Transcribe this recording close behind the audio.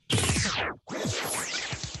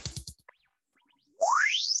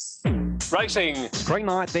Racing. Green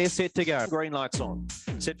light, they're set to go. Green light's on.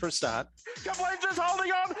 Set for a start. Koblenz is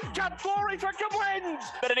holding on. Cut glory for Koblenz.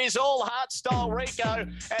 But it is all heart style Rico,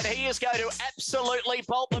 and he is going to absolutely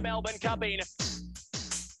bolt the Melbourne Cup in.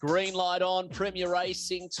 Green light on, Premier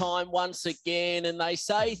Racing time once again, and they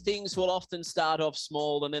say things will often start off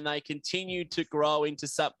small and then they continue to grow into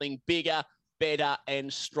something bigger, better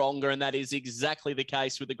and stronger, and that is exactly the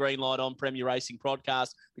case with the Green Light on Premier Racing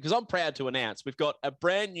podcast, because I'm proud to announce we've got a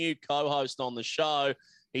brand new co-host on the show.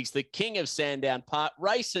 He's the king of Sandown Park,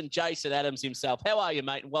 racing Jason Adams himself. How are you,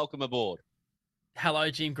 mate, and welcome aboard. Hello,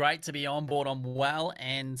 Jim. Great to be on board. I'm well,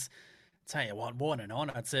 and tell you what an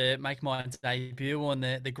honour to make my debut on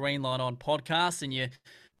the Green Light on podcast. And you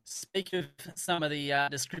speak of some of the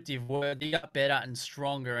descriptive words, you got better and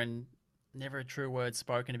stronger, and never a true word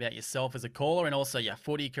spoken about yourself as a caller, and also your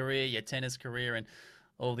footy career, your tennis career, and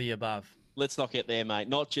all the above. Let's not get there, mate.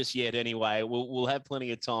 Not just yet anyway. We'll have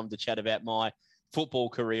plenty of time to chat about my football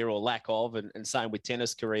career or lack of, and same with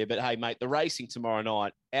tennis career. But hey, mate, the racing tomorrow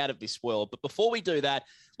night, out of this world. But before we do that,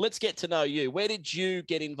 let's get to know you. Where did you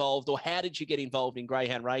get involved, or how did you get involved in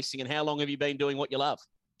greyhound racing, and how long have you been doing what you love?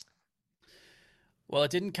 Well,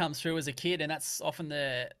 it didn't come through as a kid, and that's often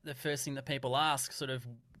the first thing that people ask, sort of,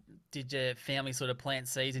 did your family sort of plant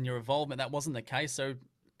seeds in your involvement? That wasn't the case. So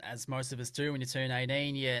as most of us do, when you turn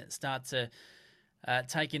 18, you start to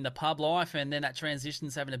take in the pub life, and then that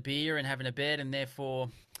transitions having a beer and having a bed, and therefore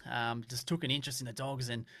just took an interest in the dogs.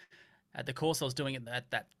 And at the course I was doing it at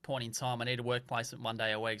that point in time, I needed a work placement 1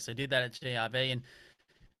 day a week. So I did that at GRV, and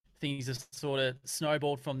things just sort of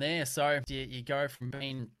snowballed from there. So you go from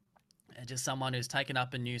being just someone who's taken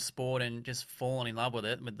up a new sport and just fallen in love with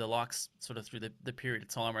it, with the likes sort of through the period of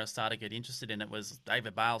time where I started to get interested in it was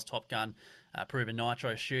David Bale's Top Gun, Proven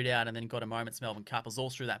Nitro Shootout, and then got a Moments Melbourne Cup. It was all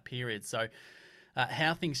through that period. So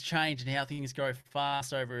how things change and how things go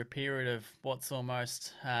fast over a period of what's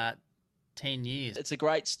almost 10 years. It's a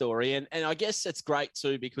great story, and I guess it's great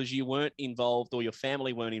too because you weren't involved, or your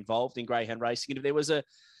family weren't involved in greyhound racing. And if there was a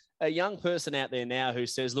young person out there now who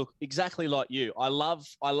says, look, exactly like you, I love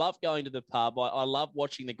going to the pub, I love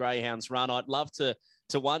watching the greyhounds run, I'd love to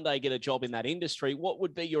one day get a job in that industry, what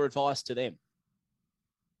would be your advice to them?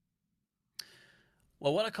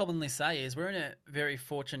 Well, what I commonly say is we're in a very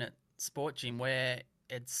fortunate sport, Jim, where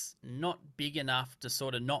it's not big enough to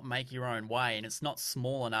sort of not make your own way, and it's not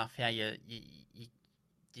small enough how you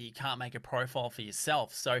can't make a profile for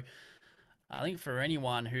yourself. So I think for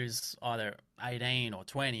anyone who's either 18 or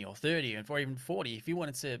 20 or 30 or even 40, if you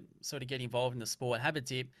wanted to sort of get involved in the sport, have a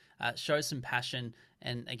dip, show some passion.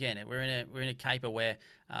 And again, we're in a caper where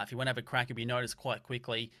if you want to have a crack, you'll be noticed quite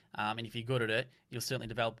quickly. And if you're good at it, you'll certainly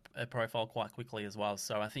develop a profile quite quickly as well.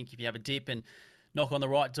 So I think if you have a dip and knock on the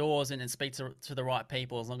right doors and speak to the right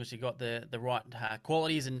people, as long as you've got the right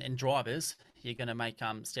qualities and drivers, you're going to make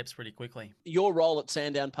steps pretty quickly. Your role at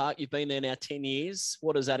Sandown Park, you've been there now 10 years.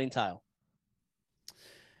 What does that entail?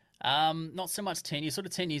 Not so much 10 years, sort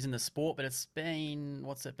of 10 years in the sport, but it's been,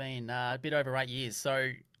 a bit over 8 years.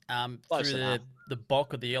 So through the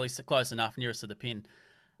bulk of the early, close enough, nearest to the pin.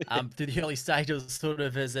 Through the early stages, sort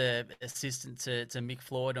of as an assistant to Mick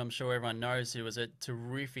Floyd, I'm sure everyone knows, who was a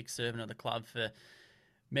terrific servant of the club for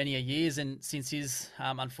many a years. And since he's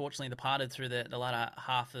unfortunately departed through the latter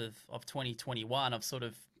half of 2021, I've sort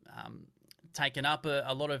of taken up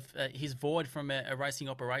a lot of his void from a racing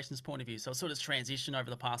operations point of view. So I sort of transitioned over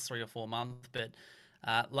the past 3 or 4 months, but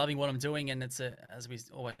loving what I'm doing. And as we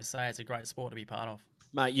always say, it's a great sport to be part of.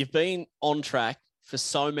 Mate, you've been on track for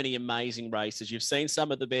so many amazing races. You've seen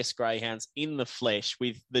some of the best greyhounds in the flesh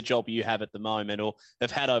with the job you have at the moment, or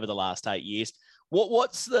have had over the last 8 years.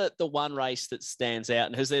 What's the one race that stands out?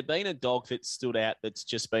 And has there been a dog that stood out that's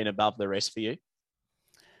just been above the rest for you?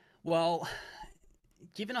 Well,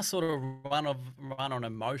 given I sort of run on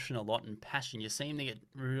emotion a lot and passion, you seem to get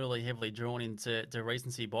really heavily drawn into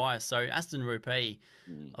recency bias. So Aston Rupee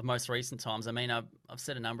of most recent times, I mean, I've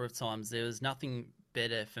said a number of times, there was nothing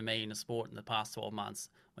better for me in the sport in the past 12 months.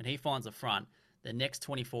 When he finds a front, the next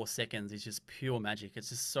 24 seconds is just pure magic. It's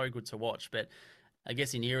just so good to watch. But I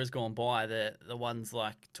guess in eras gone by, the ones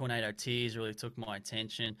like Tornado Tears really took my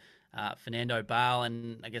attention. Fernando Bale,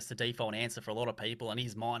 and I guess the default answer for a lot of people, and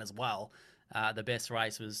he's mine as well, the best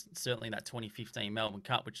race was certainly that 2015 Melbourne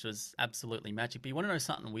Cup, which was absolutely magic. But you want to know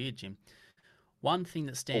something weird, Jim? One thing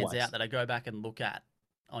that stands out that I go back and look at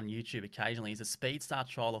on YouTube occasionally is a Speed Star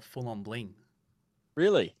trial of Full On Bling.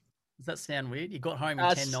 Really? Does that sound weird? You got home in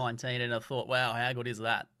 10:19 and I thought, wow, how good is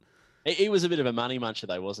that? He was a bit of a money muncher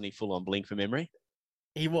though, wasn't he? Full On Bling from memory.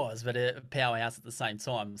 He was, but a powerhouse at the same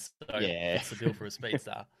time. So yeah, it's the bill for a Speed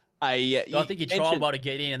Star. I think he tried well to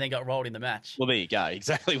get in and then got rolled in the match. Well, there you go.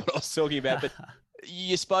 Exactly what I was talking about. But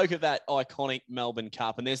you spoke of that iconic Melbourne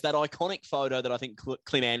Cup, and there's that iconic photo that I think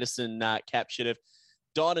Clint Anderson captured of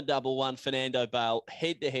Dyna Double One, Fernando Bale,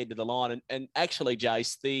 head-to-head to the line. And actually,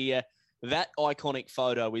 Jace, that iconic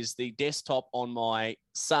photo is the desktop on my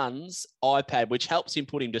son's iPad, which helps him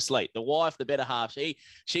put him to sleep. The wife, the better half,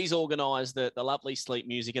 she's organised the lovely sleep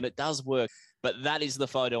music, and it does work. But that is the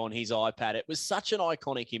photo on his iPad. It was such an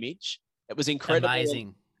iconic image. It was incredible.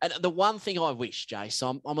 Amazing. And the one thing I wish, Jace,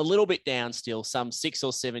 I'm a little bit down still, some 6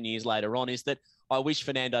 or 7 years later on, is that I wish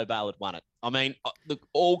Fernando Bale had won it. I mean, look,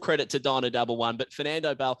 all credit to Dyna Double One, but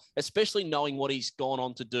Fernando Bale, especially knowing what he's gone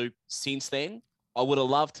on to do since then, I would have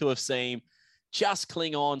loved to have seen him just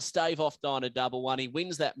cling on, stave off Dyna Double One. He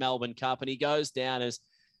wins that Melbourne Cup and he goes down as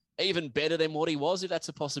even better than what he was, if that's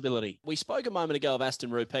a possibility. We spoke a moment ago of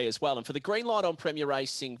Aston Rupee as well. And for the Green Light on Premier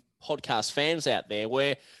Racing podcast fans out there,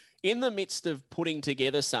 we're in the midst of putting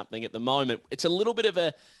together something at the moment. It's a little bit of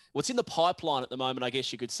what's in the pipeline at the moment, I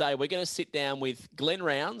guess you could say. We're going to sit down with Glenn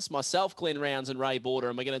Rounds, myself, Glenn Rounds, and Ray Border,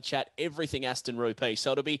 and we're going to chat everything Aston Rupee.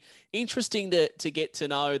 So it'll be interesting to get to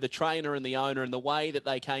know the trainer and the owner and the way that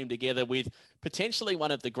they came together with potentially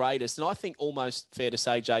one of the greatest, and I think almost fair to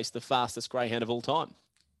say, Jace, the fastest greyhound of all time.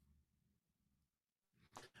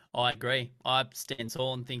 I agree. I stand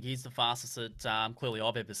tall and think he's the fastest that clearly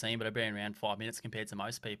I've ever seen, but I've been around 5 minutes compared to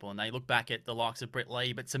most people. And they look back at the likes of Brett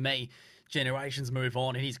Lee, but to me, generations move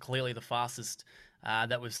on, and he's clearly the fastest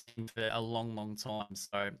that we've seen for a long, long time.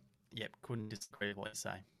 So, yep, couldn't disagree with what you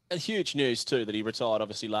say. And huge news, too, that he retired,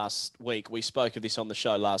 obviously, last week. We spoke of this on the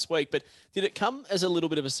show last week, but did it come as a little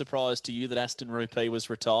bit of a surprise to you that Aston Rupee was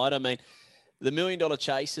retired? I mean, the $1 Million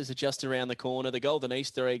Chasers are just around the corner. The Golden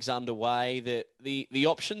Easter Egg's underway. The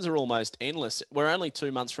options are almost endless. We're only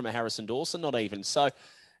 2 months from a Harrison Dawson, not even. So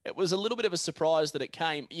it was a little bit of a surprise that it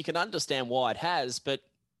came. You can understand why it has, but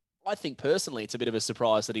I think personally it's a bit of a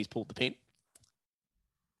surprise that he's pulled the pin.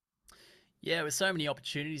 Yeah, with so many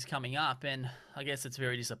opportunities coming up, and I guess it's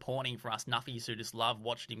very disappointing for us nuffies who just love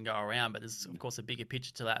watching him go around, but there's, of course, a bigger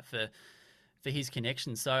picture to that for his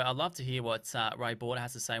connection. So I'd love to hear what Ray Border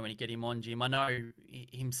has to say when you get him on, Jim. I know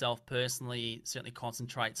himself personally certainly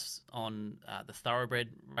concentrates on the thoroughbred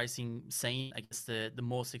racing scene. I guess the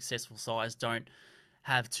more successful sides don't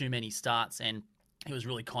have too many starts, and he was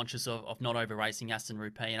really conscious of not over-racing Aston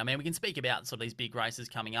Rupee. And I mean, we can speak about sort of these big races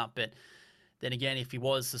coming up, but then again, if he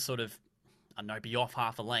was to sort of, I don't know, be off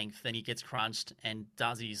half a length, then he gets crunched, and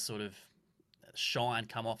does his sort of shine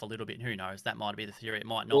come off a little bit? Who knows? That might be the theory. It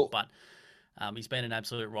might not, but he's been an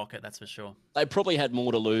absolute rocket, that's for sure. They probably had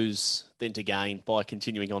more to lose than to gain by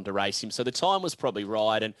continuing on to race him. So the time was probably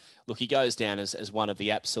right. And look, he goes down as one of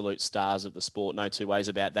the absolute stars of the sport. No two ways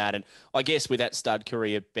about that. And I guess with that stud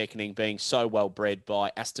career beckoning, being so well bred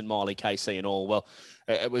by Aston Miley, KC and all, well,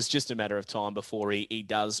 it was just a matter of time before he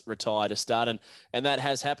does retire to stud. And that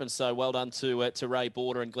has happened. So well done to Ray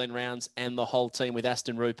Border and Glenn Rounds and the whole team with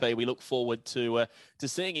Aston Rupee. We look forward to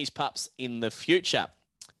seeing his pups in the future.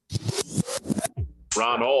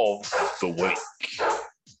 Run of the week.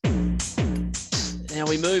 Now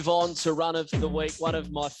we move on to Run of the Week, one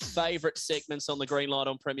of my favourite segments on the Green Light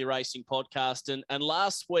on Premier Racing podcast. And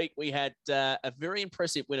last week we had a very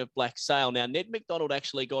impressive win of Black Sail. Now, Ned McDonald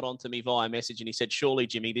actually got onto me via message and he said, surely,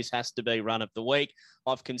 Jimmy, this has to be Run of the Week.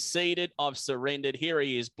 I've conceded. I've surrendered. Here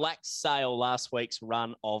he is, Black Sail, last week's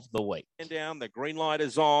Run of the Week. And down, the green light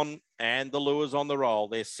is on and the lure's on the roll.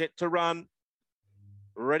 They're set to run.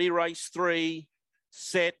 Ready, race 3.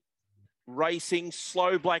 Set, racing,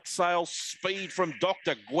 slow Black Sail, speed from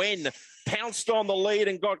Dr. Gwen, pounced on the lead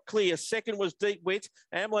and got clear. Second was Deep Wits.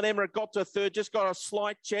 Amlin Emmerich got to third, just got a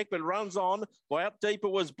slight check, but runs on. Well, out deeper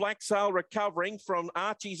was Black Sail recovering from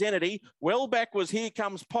Archie's Entity. Well back was Here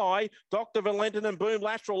Comes Pie. Dr. Valentin and Boom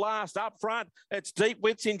Lateral last. Up front, it's Deep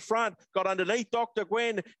Wits in front. Got underneath Dr.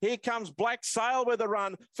 Gwen. Here comes Black Sail with a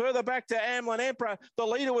run. Further back to Amlin Emperor. The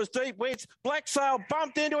leader was Deep Wits. Black Sail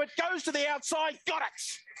bumped into it, goes to the outside, got it.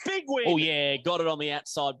 Big win. Oh, yeah, got it on the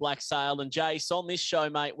outside, Black Sail. And Jace, on this show,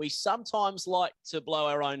 mate, we sometimes like to blow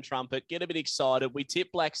our own trumpet, get a bit excited. We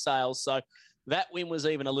tip Black Sail, so that win was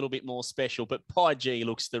even a little bit more special. But Pai G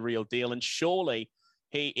looks the real deal, and surely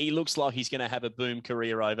he looks like he's going to have a boom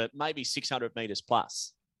career over maybe 600 metres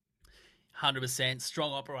plus. 100%.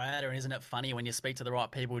 Strong operator, and isn't it funny when you speak to the right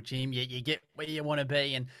people, Jim, you get where you want to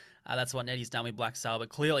be, and that's what Nettie's done with Black Sail. But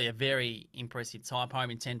clearly a very impressive type home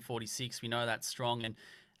in 10:46. We know that's strong, and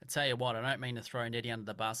I tell you what, I don't mean to throw Nettie under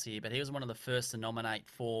the bus here, but he was one of the first to nominate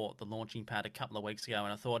for the launching pad a couple of weeks ago,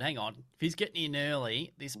 and I thought, hang on, if he's getting in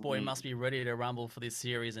early, this boy must be ready to rumble for this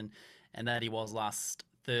series, and that he was last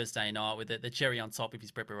Thursday night with the cherry on top of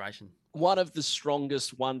his preparation. One of the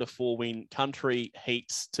strongest 1-4 country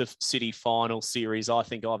heats to city final series I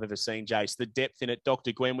think I've ever seen, Jace. The depth in it,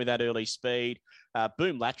 Dr. Gwen with that early speed.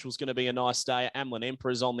 Boom Lateral's going to be a nice day. Amlin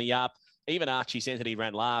Emperor's on the up. Even Archie's Entity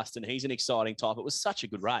ran last, and he's an exciting type. It was such a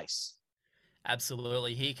good race.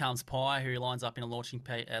 Absolutely. Here comes Pye, who lines up in a launching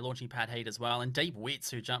pad heat as well. And Deep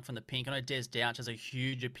Wits, who jumped from the pink. I know Des Douch has a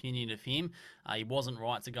huge opinion of him. He wasn't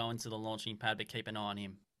right to go into the launching pad, but keep an eye on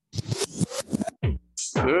him.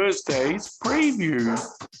 Thursday's preview.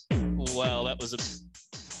 Well, that was a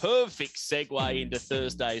perfect segue into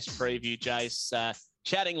Thursday's preview, Jace.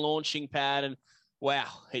 Chatting launching pad, and wow,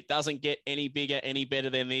 it doesn't get any bigger, any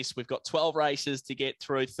better than this. We've got 12 races to get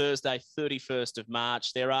through Thursday, 31st of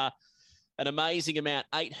March. There are an amazing amount,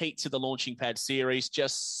 8 heats of the launching pad series,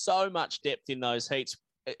 just so much depth in those heats.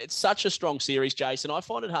 It's such a strong series, Jason. I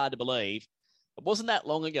find it hard to believe. It wasn't that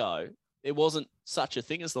long ago. There wasn't such a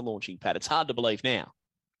thing as the launching pad. It's hard to believe now.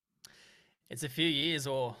 It's a few years,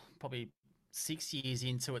 or probably 6 years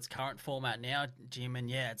into its current format now, Jim. And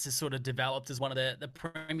yeah, it's just sort of developed as one of the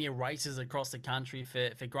premier races across the country for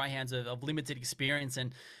greyhounds of limited experience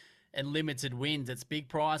and limited wins. It's big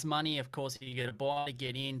prize money. Of course, you get a buy to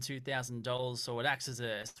get in, $2,000. So it acts as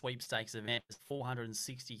a sweepstakes event. It's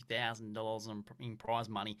 $460,000 in prize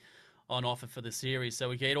money on offer for the series. So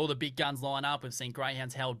we get all the big guns line up. We've seen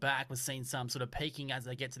greyhounds held back. We've seen some sort of peaking as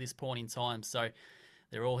they get to this point in time. So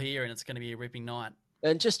they're all here, and it's going to be a ripping night.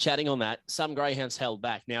 And just chatting on that, some greyhounds held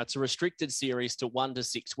back. Now, it's a restricted series to 1 to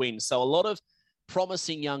 6 wins. So a lot of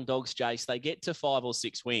promising young dogs, Jace, they get to 5 or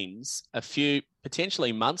 6 wins, a few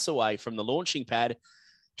potentially months away from the launching pad.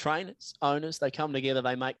 Trainers, owners, they come together,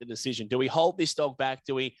 they make the decision. Do we hold this dog back?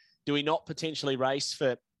 Do we not potentially race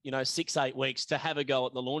for 6-8 weeks to have a go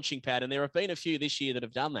at the launching pad? And there have been a few this year that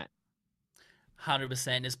have done that.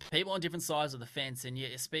 100%. There's people on different sides of the fence, and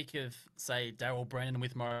you speak of, say, Daryl Brennan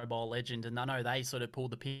with Mobile Legend, and I know they sort of pulled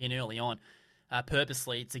the pin early on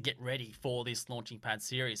purposely to get ready for this launching pad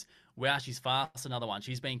series. Wow, she's fast, another one.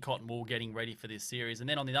 She's been cotton wool getting ready for this series. And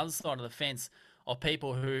then on the other side of the fence of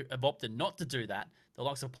people who have opted not to do that, the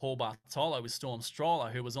likes of Paul Bartolo with Storm Stroller,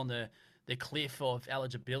 who was on the cliff of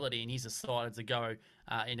eligibility, and he's decided to go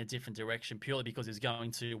in a different direction purely because he's going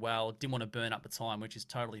to, didn't want to burn up the time, which is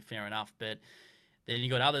totally fair enough. But then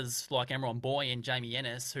you got others like Emron Boy and Jamie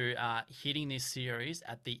Ennis who are hitting this series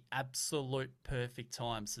at the absolute perfect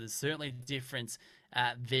time. So there's certainly different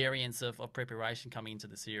variants of preparation coming into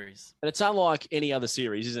the series. And it's unlike any other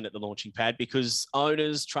series, isn't it, the launching pad? Because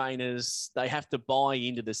owners, trainers, they have to buy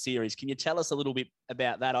into the series. Can you tell us a little bit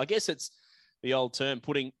about that? I guess it's the old term,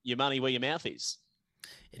 putting your money where your mouth is.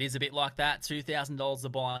 It is a bit like that. $2,000 to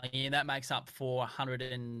buy in. That makes up for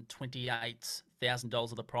 $128,000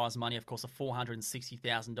 of the prize money. Of course, a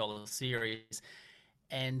 $460,000 series.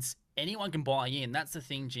 And anyone can buy in. That's the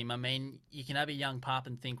thing, Jim. I mean, you can have a young pup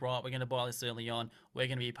and think, right, we're going to buy this early on. We're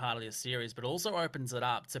going to be a part of this series. But it also opens it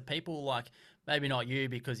up to people like, maybe not you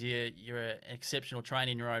because you're an exceptional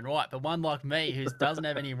trainer in your own right, but one like me who doesn't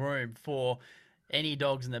have any room for any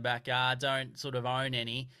dogs in the backyard, don't sort of own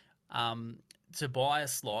any, to buy a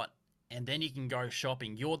slot, and then you can go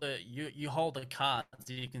shopping. You hold the cards.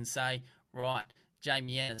 You can say, right,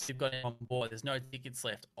 Jamie Ennis, you've got him on board. There's no tickets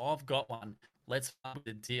left. I've got one. Let's fund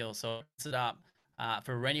the deal. So it's it up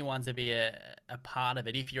for anyone to be a part of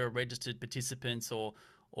it if you're a registered participant or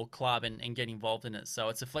club and get involved in it. So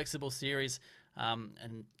it's a flexible series.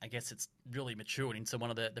 And I guess it's really matured into one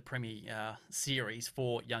of the premier series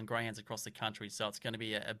for young greyhounds across the country. So it's going to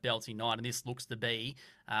be a belting night, and this looks to be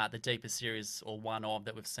the deepest series or one of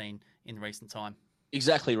that we've seen in recent time.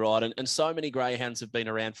 Exactly right. And so many greyhounds have been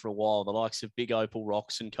around for a while, the likes of Big Opal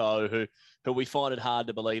Rocks and co, who we find it hard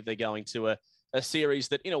to believe they're going to a series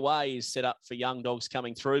that in a way is set up for young dogs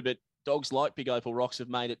coming through, but dogs like Big Opal Rocks have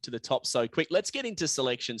made it to the top so quick. Let's get into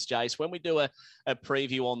selections, Jace. When we do a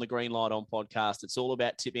preview on the Green Light On podcast, it's all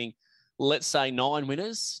about tipping, let's say 9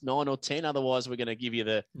 winners, 9 or 10. Otherwise, we're going to give you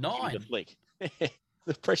the 9. The flick.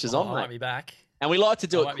 The pressure's on, mate. I might be back. And we like to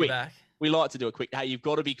do it quick. We like to do it quick. Hey, you've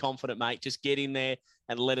got to be confident, mate. Just get in there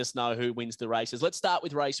and let us know who wins the races. Let's start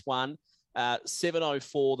with race 1,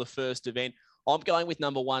 7:04, the first event. I'm going with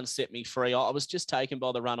number 1, Set Me Free. I was just taken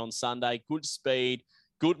by the run on Sunday. Good speed,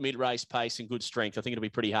 good mid-race pace, and good strength. I think it'll be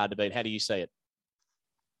pretty hard to beat. How do you see it?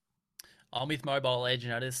 I'm with Mobile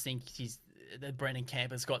Legend. I just think the Brendan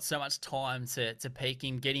Camper's got so much time to peak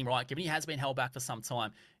him, get him right. Given he has been held back for some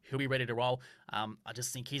time, he'll be ready to roll. I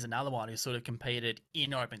just think he's another one who sort of competed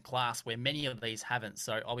in open class where many of these haven't.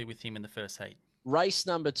 So I'll be with him in the first heat. Race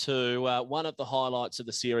number 2, one of the highlights of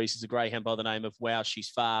the series is a greyhound by the name of Wow, She's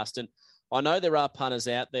Fast. And I know there are punters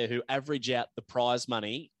out there who average out the prize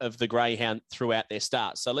money of the greyhound throughout their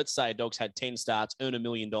starts. So let's say a dog's had 10 starts, earn $1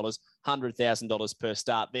 million, $100,000 per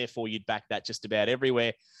start. Therefore, you'd back that just about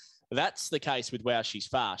everywhere. That's the case with Wow She's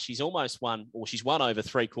Fast. She's almost won, or she's won over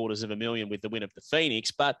 $750,000 with the win of the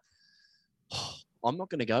Phoenix. But I'm not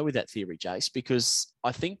going to go with that theory, Jace, because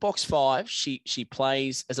I think box 5, she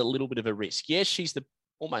plays as a little bit of a risk. Yes, she's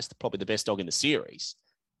probably the best dog in the series.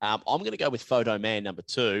 I'm going to go with Photo Man number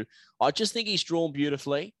 2. I just think he's drawn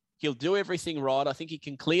beautifully. He'll do everything right. I think he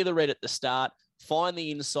can clear the red at the start, find the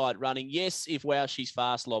inside running. Yes, if Wow She's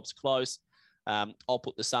Fast lobs close, I'll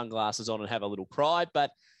put the sunglasses on and have a little cry, but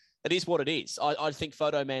it is what it is. I think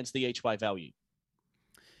Photo Man's the each way value.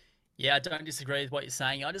 Yeah, I don't disagree with what you're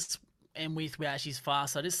saying. I just am with Wow She's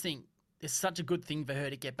Fast. I just think it's such a good thing for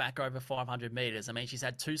her to get back over 500 metres. I mean, she's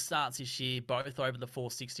had 2 starts this year, both over the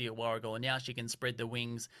 460 at Warragul, and now she can spread the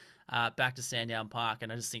wings back to Sandown Park,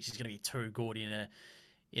 and I just think she's going to be too good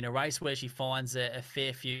in a race where she finds a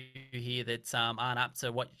fair few here that aren't up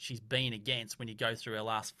to what she's been against when you go through her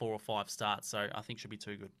last 4 or 5 starts. So I think she'll be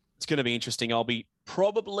too good. It's going to be interesting. I'll be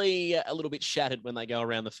probably a little bit shattered when they go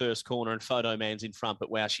around the first corner and Photo Man's in front,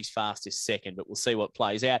 but Wow She's Fast is second, but we'll see what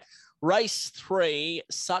plays out. Race 3,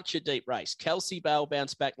 such a deep race. Kelsey Bale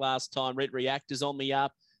bounced back last time. Red Reactor's on the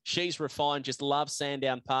up. She's refined, just loves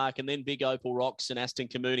Sandown Park, and then Big Opal Rocks and Aston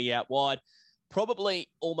Community out wide. Probably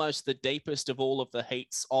almost the deepest of all of the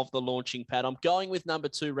heats of the launching pad. I'm going with number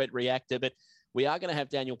 2, Red Reactor, but we are going to have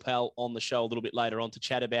Daniel Powell on the show a little bit later on to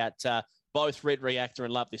chat about both Red Reactor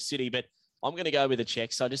and Love This City, but I'm going to go with a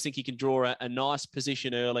check. So I just think he can draw a nice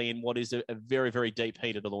position early in what is a very, very deep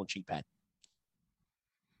heat of the launching pad.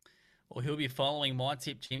 Well, he'll be following my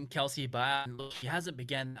tip, Jim. Kelsey Bale. Look, she hasn't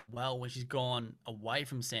began that well where she's gone away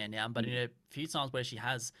from Sandown, but in a few times where she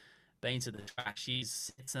has been to the track,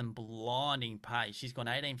 she's set some blinding pace. She's gone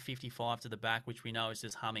 18.55 to the back, which we know is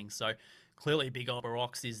just humming. So clearly Big Opal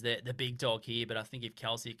Rocks is the big dog here, but I think if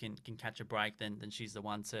Kelsey can catch a break, then she's the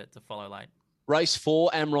one to follow late. Race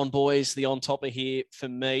 4, Amron Boys, the on-topper here for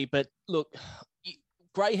me. But look,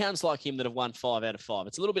 greyhounds like him that have won 5 out of 5,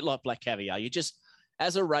 it's a little bit like Black Caviar. You just,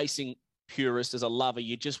 as a racing purist, as a lover,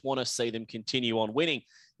 you just want to see them continue on winning.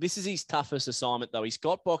 This is his toughest assignment, though. He's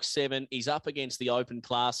got box 7. He's up against the open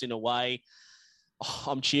class in a way. Oh,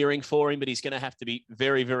 I'm cheering for him, but he's going to have to be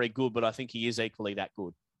very, very good. But I think he is equally that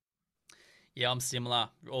good. Yeah, I'm similar.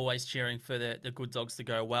 Always cheering for the good dogs to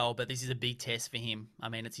go well, but this is a big test for him. I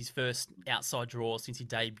mean, it's his first outside draw since he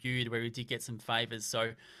debuted, where he did get some favours.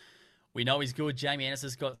 So we know he's good. Jamie Ennis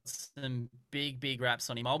has got some big raps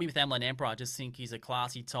on him. I'll be with Amlin Emperor. I just think he's a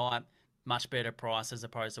classy type, much better price as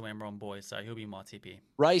opposed to Emron Boy. So he'll be my tip here.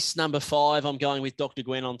 Race number 5, I'm going with Dr.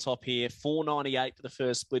 Gwen on top here. 4.98 for the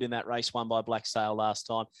first split in that race won by Black Sail last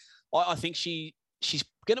time. I think she's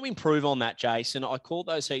going to improve on that, Jason. I called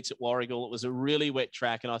those heats at Warragul. It was a really wet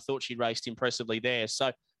track, and I thought she raced impressively there.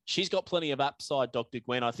 So she's got plenty of upside, Dr.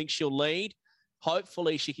 Gwen. I think she'll lead.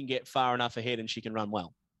 Hopefully she can get far enough ahead and she can run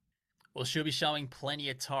well. Well, she'll be showing plenty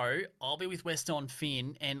of toe. I'll be with West On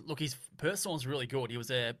Finn. And look, his personal's really good. He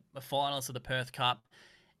was a finalist of the Perth Cup.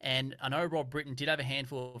 And I know Rob Britton did have a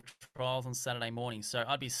handful of trials on Saturday morning, so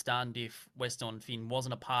I'd be stunned if West On Finn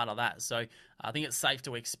wasn't a part of that. So I think it's safe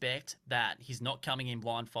to expect that he's not coming in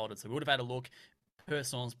blindfolded. So we would have had a look.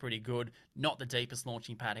 Personal's pretty good. Not the deepest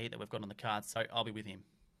launching pad heat that we've got on the card, so I'll be with him.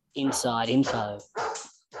 Inside info.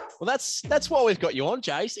 Well, that's why we've got you on,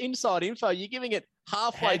 Jace. Inside info. You're giving it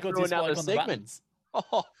halfway through another segment.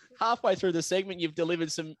 Oh, halfway through the segment, you've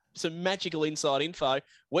delivered some magical inside info.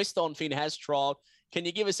 West On Finn has trialled. Can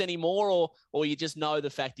you give us any more, or you just know the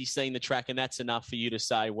fact he's seen the track and that's enough for you to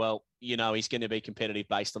say, well, you know, he's going to be competitive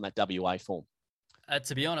based on that WA form?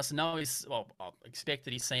 To be honest, no, I expect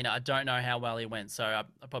that he's seen it. I don't know how well he went, so I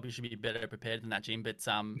probably should be better prepared than that, Jim. But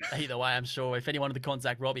either way, I'm sure if anyone wanted to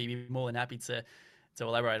contact Robbie, he'd be more than happy to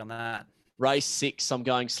elaborate on that. Race 6, I'm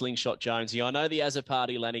going Slingshot Jonesy. I know the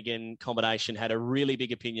Azzopardi Lanigan combination had a really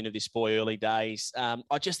big opinion of this boy early days.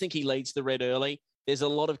 I just think he leads the red early. There's a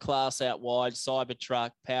lot of class out wide.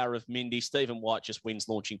 Cybertruck, Power of Mindy. Stephen White just wins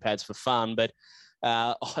launching pads for fun. But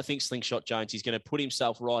I think Slingshot Jones is going to put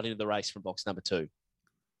himself right into the race from box number 2.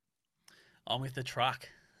 I'm with the truck.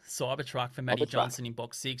 Cybertruck for Matty Johnson in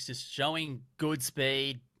box 6. Just showing good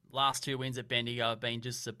speed. Last 2 wins at Bendigo have been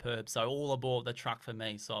just superb. So all aboard the truck for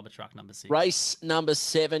me, Cybertruck number 6. Race number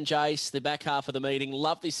 7, Jace, the back half of the meeting.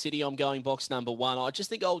 Love This City. I'm going box number 1. I just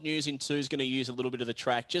think Old News in 2 is going to use a little bit of the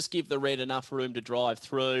track. Just give the red enough room to drive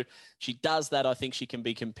through. She does that. I think she can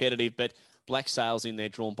be competitive. But Black Sail's in there,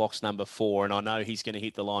 drawn box number 4. And I know he's going to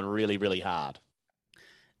hit the line really, really hard.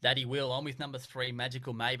 That he will. I'm with number 3,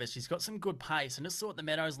 Magical Mavis. She's got some good pace. And just saw at the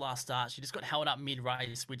Meadows last start, she just got held up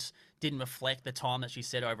mid-race, which didn't reflect the time that she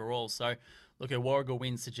set overall. So, look, her Warragul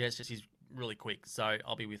win suggests that she's really quick. So,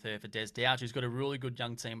 I'll be with her for Des Dowd, who's got a really good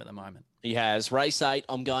young team at the moment. He has. Race 8,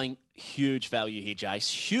 I'm going huge value here, Jace.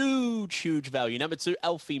 Huge value. Number 2,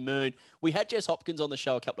 Alfie Moon. We had Jess Hopkins on the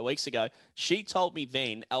show a couple of weeks ago. She told me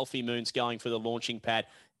then Alfie Moon's going for the launching pad,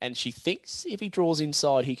 and she thinks if he draws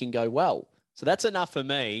inside, he can go well. So that's enough for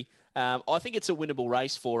me. I think it's a winnable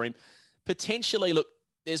race for him. Potentially, look,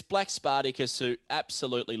 there's Black Spartacus who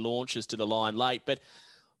absolutely launches to the line late, but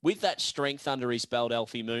with that strength under his belt,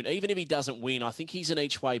 Alfie Moon, even if he doesn't win, I think he's an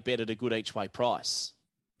each-way bet at a good each-way price.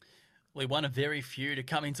 We one of very few to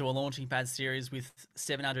come into a launching pad series with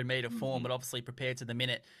 700-metre form, but obviously prepared to the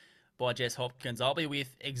minute by Jess Hopkins. I'll be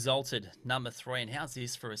with Exalted, number 3. And how's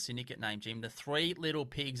this for a syndicate name, Jim? The 3 Little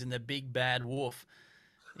Pigs and the Big Bad Wolf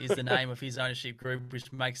is the name of his ownership group,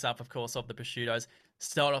 which makes up, of course, of the Prosciuttos.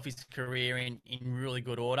 Started off his career in really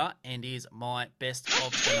good order and is my best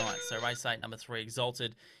of the night. So race 8, number 3,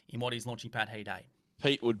 Exalted in what is launching pad heat 8.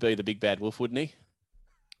 Pete would be the Big Bad Wolf, wouldn't he?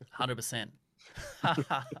 100%.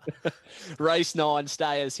 Race 9,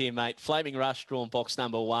 stayers here, mate. Flaming Rush drawn box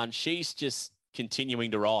number 1. She's just continuing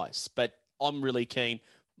to rise, but I'm really keen.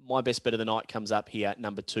 My best bet of the night comes up here,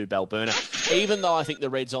 number 2, Balburna. Even though I think the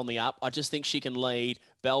red's on the up, I just think she can lead.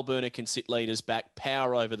 Balburna can sit leaders back,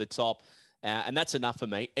 power over the top, and that's enough for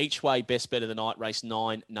me. Each way, best bet of the night, race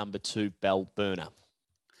 9, number 2, Balburna.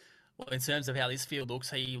 Well, in terms of how this field looks,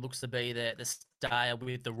 he looks to be the stayer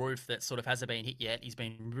with the roof that sort of hasn't been hit yet. He's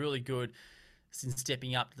been really good since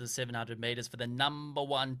stepping up to the 700 metres for the number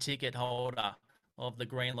 1 ticket holder of the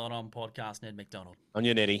Green Light On podcast, Ned McDonald. On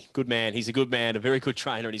you, Neddy. Good man. He's a good man, a very good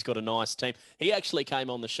trainer, and he's got a nice team. He actually came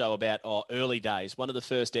on the show about early days, one of the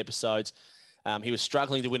first episodes. He was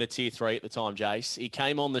struggling to win a Tier 3 at the time, Jace. He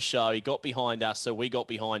came on the show, he got behind us, so we got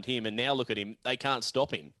behind him, and now look at him. They can't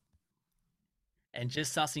stop him. And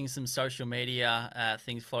just sussing some social media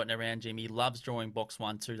things floating around, Jim, he loves drawing box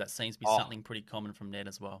 1 too. That seems to be something pretty common from Ned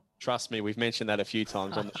as well. Trust me, we've mentioned that a few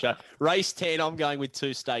times on the show. Race 10, I'm going with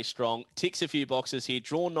 2, Stay Strong. Ticks a few boxes here,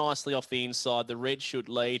 drawn nicely off the inside. The red should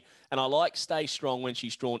lead. And I like Stay Strong when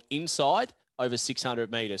she's drawn inside over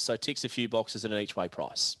 600 metres. So ticks a few boxes at an each way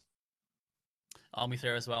price. I'm with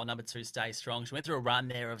her as well. Number 2, Stay Strong. She went through a run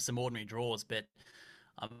there of some ordinary draws, but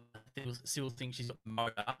I still think she's got the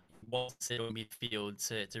motor. Was settled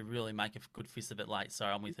midfield to really make a good fist of it late. So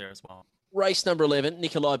I'm with her as well. Race number 11,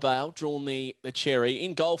 Nikolai Bale, drawn the cherry.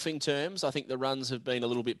 In golfing terms, I think the runs have been a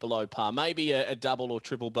little bit below par. Maybe a double or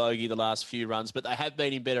triple bogey the last few runs, but they have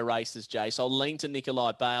been in better races, Jace. I'll lean to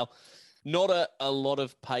Nikolai Bale. Not a lot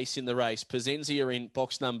of pace in the race. Pazenzia in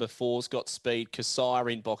box number 4's got speed.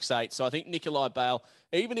 Kasaya in box 8. So I think Nikolai Bale,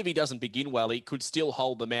 even if he doesn't begin well, he could still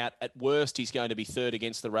hold them out. At worst, he's going to be third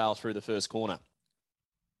against the rail through the first corner.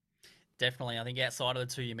 Definitely. I think outside of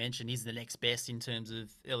the 2 you mentioned, he's the next best in terms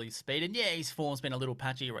of early speed. And yeah, his form's been a little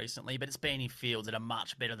patchy recently, but it's been in fields that are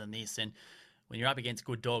much better than this. And when you're up against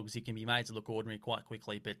good dogs, he can be made to look ordinary quite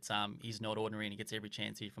quickly, but he's not ordinary and he gets every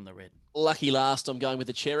chance here from the red. Lucky last, I'm going with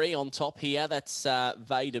the cherry on top here. That's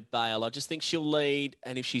Vader Bale. I just think she'll lead,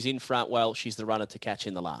 and if she's in front, well, she's the runner to catch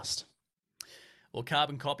in the last. Well,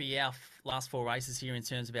 Carbon Copy, our last 4 races here in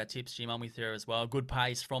terms of our tips, Jim, I'm with her as well. Good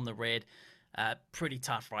pace from the red. Pretty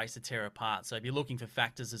tough race to tear apart. So if you're looking for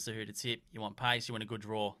factors as to who to tip, you want pace, you want a good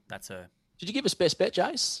draw, that's her. Did you give us best bet,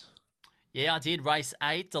 Jace? Yeah, I did. Race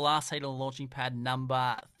 8, the last heat on the launching pad,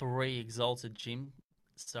 number 3, Exalted, Jim.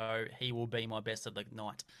 So he will be my best of the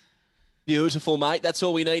night. Beautiful, mate. That's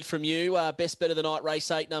all we need from you. Best bet of the night,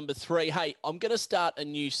 race 8, number 3. Hey, I'm going to start a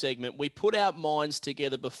new segment. We put our minds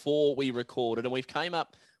together before we recorded, and we've come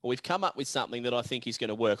up with something that I think is going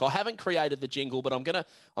to work. I haven't created the jingle, but I'm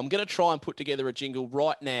gonna try and put together a jingle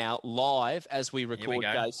right now, live as we record,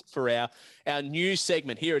 guys, for our new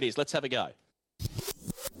segment. Here it is. Let's have a go.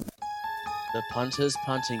 The Punters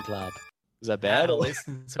Punting Club. Is that bad?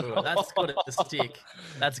 Listen to it. That's got to stick.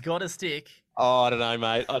 That's got to stick. Oh, I don't know,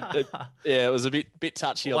 mate. It was a bit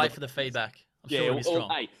touchy. Wait for the feedback. I'm sure it'll be strong.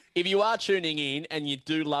 Hey, if you are tuning in and you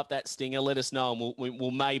do love that stinger, let us know and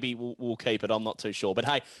we'll keep it. I'm not too sure. But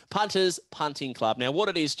hey, Punters Punting Club. Now, what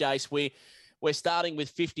it is, Jace, we're starting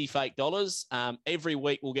with $50 fake dollars. Every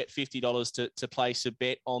week we'll get $50 to place a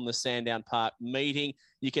bet on the Sandown Park meeting.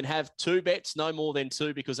 You can have 2 bets, no more than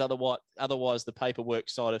 2, because otherwise the paperwork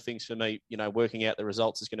side of things for me, working out the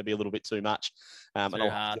results is going to be a little bit too much. And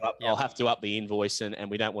I'll have to up the invoice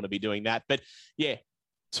and we don't want to be doing that. But yeah,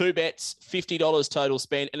 2 bets, $50 total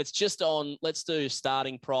spend, and it's just on, let's do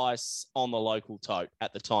starting price on the local tote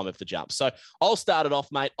at the time of the jump. So I'll start it off,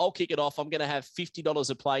 mate. I'll kick it off. I'm going to have $50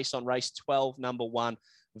 a place on race 12, number 1,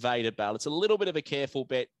 Vader Bell. It's a little bit of a careful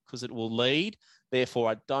bet because it will lead. Therefore,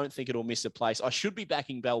 I don't think it'll miss a place. I should be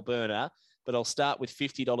backing Bell Burner, but I'll start with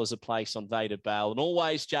 $50 a place on Vader Bell. And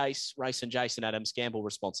always, Jace, race and Jason Adams, gamble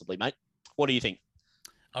responsibly, mate. What do you think?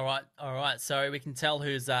 All right. So we can tell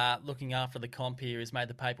who's looking after the comp here, who's made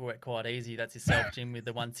the paperwork quite easy. That's yourself, Jim, with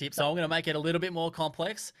the 1 tip. So I'm going to make it a little bit more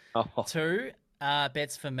complex. 2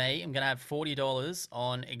 bets for me. I'm going to have $40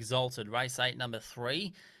 on Exalted, race 8, number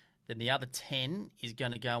 3. Then the other 10 is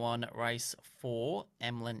going to go on race 4,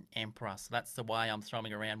 Emlyn Emperor. So that's the way I'm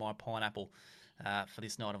throwing around my pineapple for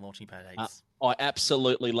this night of Launching Pad Heats. I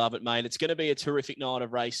absolutely love it, mate. It's going to be a terrific night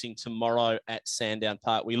of racing tomorrow at Sandown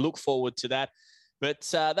Park. We look forward to that. But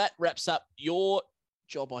that wraps up your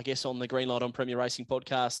job, I guess, on the Green Light on Premier Racing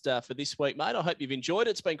podcast for this week, mate. I hope you've enjoyed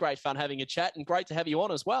it. It's been great fun having a chat and great to have you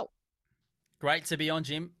on as well. Great to be on,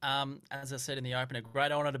 Jim. As I said in the opener,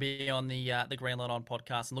 great honour to be on the Green Light On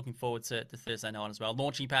podcast and looking forward to Thursday night as well.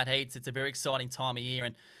 Launching Pad Heats, it's a very exciting time of year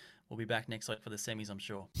and we'll be back next week for the semis, I'm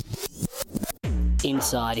sure.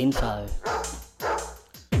 Inside info.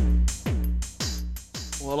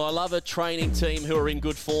 Well, I love a training team who are in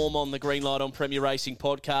good form on the Green Light on Premier Racing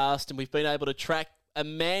podcast, and we've been able to track a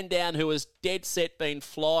man down who has dead set been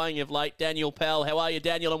flying of late, Daniel Powell. How are you,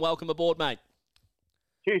 Daniel, and welcome aboard, mate?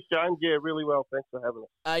 Cheers, James. Yeah, really well. Thanks for having us.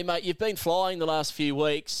 Hey, mate, you've been flying the last few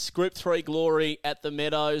weeks. Group 3 glory at the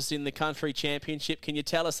Meadows in the Country Championship. Can you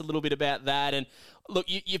tell us a little bit about that? And look,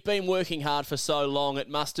 you've been working hard for so long. It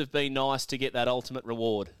must have been nice to get that ultimate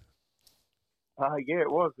reward. Yeah,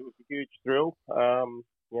 it was. It was a huge thrill.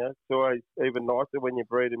 It's always even nicer when you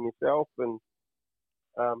breed them yourself. And,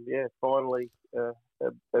 finally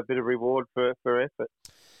a bit of reward for effort.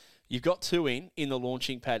 You've got 2 in the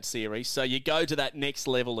Launching Pad series, so you go to that next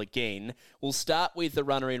level again. We'll start with the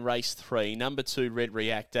runner in race 3, number 2, Red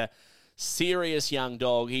Reactor. Serious young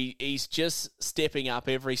dog. He's just stepping up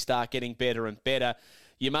every start, getting better and better.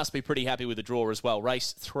 You must be pretty happy with the draw as well.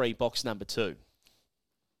 Race 3, box number 2.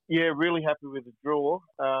 Yeah, really happy with the draw.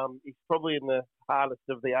 He's probably in the hardest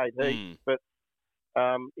of the 8 heats, but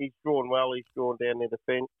he's drawn well. He's drawn down near the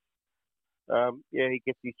fence. He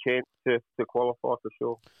gets his chance to qualify for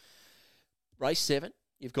sure. Race 7,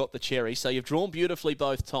 you've got the Cherry. So you've drawn beautifully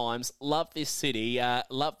both times. Love this city.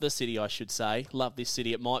 Love the city, I should say. Love this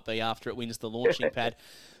city. It might be after it wins the Launching Pad.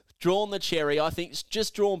 Drawn the Cherry. I think it's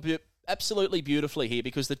just drawn absolutely beautifully here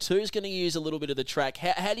because the 2's going to use a little bit of the track.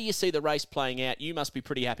 How do you see the race playing out? You must be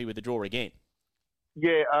pretty happy with the draw again.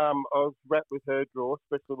 Yeah, I was wrapped with her draw,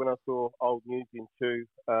 especially when I saw Old News in 2.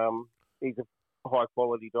 He's a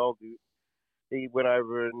high-quality dog. He went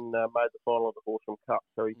over and made the final of the Horsham Cup,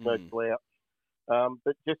 so he's no slouch.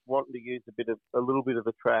 But just wanting to use a little bit of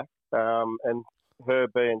the track, and her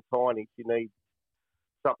being tiny, she needs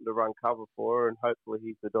something to run cover for her, and hopefully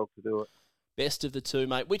he's the dog to do it. Best of the 2,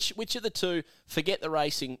 mate. Which of the 2, forget the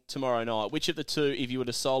racing tomorrow night, which of the 2, if you were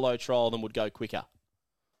to solo trial them, would go quicker?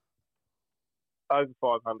 Over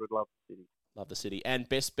 500, Love the City. Love the City. And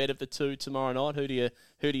best bet of the 2 tomorrow night, who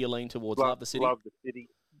do you lean towards? Love the City? Love the City.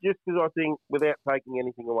 Just because I think, without taking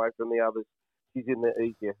anything away from the others, she's in the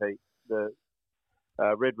easier heat. The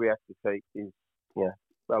Red Reactor heat is,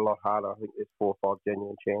 a lot harder. I think there's 4 or 5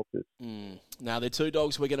 genuine chances. Now, they're 2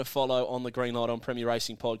 dogs we're going to follow on the Green Light on Premier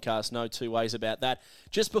Racing podcast. No two ways about that.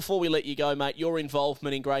 Just before we let you go, mate, your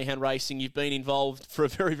involvement in greyhound racing, you've been involved for a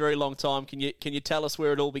very, very long time. Can you tell us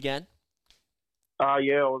where it all began? I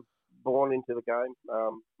was born into the game.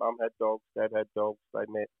 Mum had dogs, Dad had dogs. They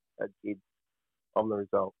met, had kids. I'm the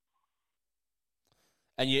result.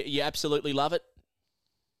 And you absolutely love it?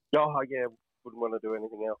 Oh, yeah. Wouldn't want to do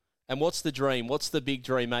anything else. And what's the dream? What's the big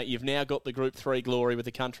dream, mate? You've now got the Group 3 glory with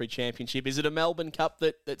the Country Championship. Is it a Melbourne Cup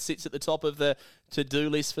that sits at the top of the to-do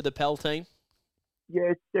list for the Pell team?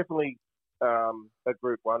 Yeah, it's definitely a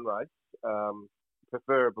Group 1 race.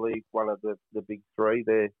 Preferably one of the big 3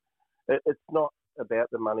 there. It's not about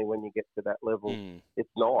the money when you get to that level. It's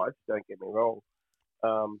nice, don't get me wrong.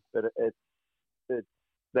 But it's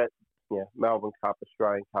that, Melbourne Cup,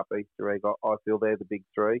 Australian Cup, Easter egg. I feel they're the big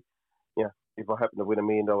 3. If I happen to win $1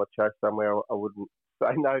 million chase somewhere, I wouldn't say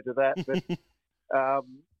no to that. But,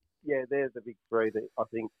 they're the big 3 that I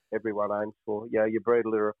think everyone aims for. You breed a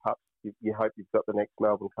litter of pups, you hope you've got the next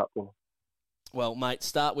Melbourne Cup winner. Well, mate,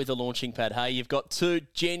 start with the Launching Pad. Hey, you've got 2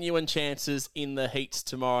 genuine chances in the heats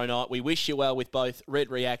tomorrow night. We wish you well with both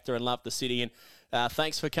Red Reactor and Love the City. And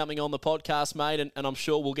thanks for coming on the podcast, mate. And I'm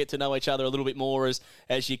sure we'll get to know each other a little bit more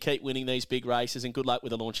as you keep winning these big races. And good luck with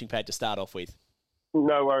the Launching Pad to start off with.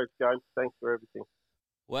 No worries, James. Thanks for everything.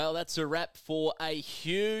 Well, that's a wrap for a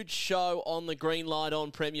huge show on the Green Light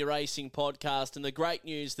On Premier Racing podcast, and the great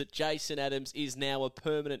news that Jason Adams is now a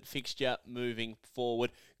permanent fixture moving forward.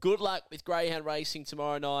 Good luck with Greyhound Racing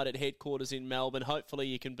tomorrow night at headquarters in Melbourne. Hopefully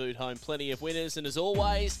you can boot home plenty of winners, and as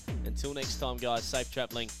always, until next time, guys, safe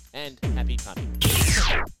travelling and happy punting.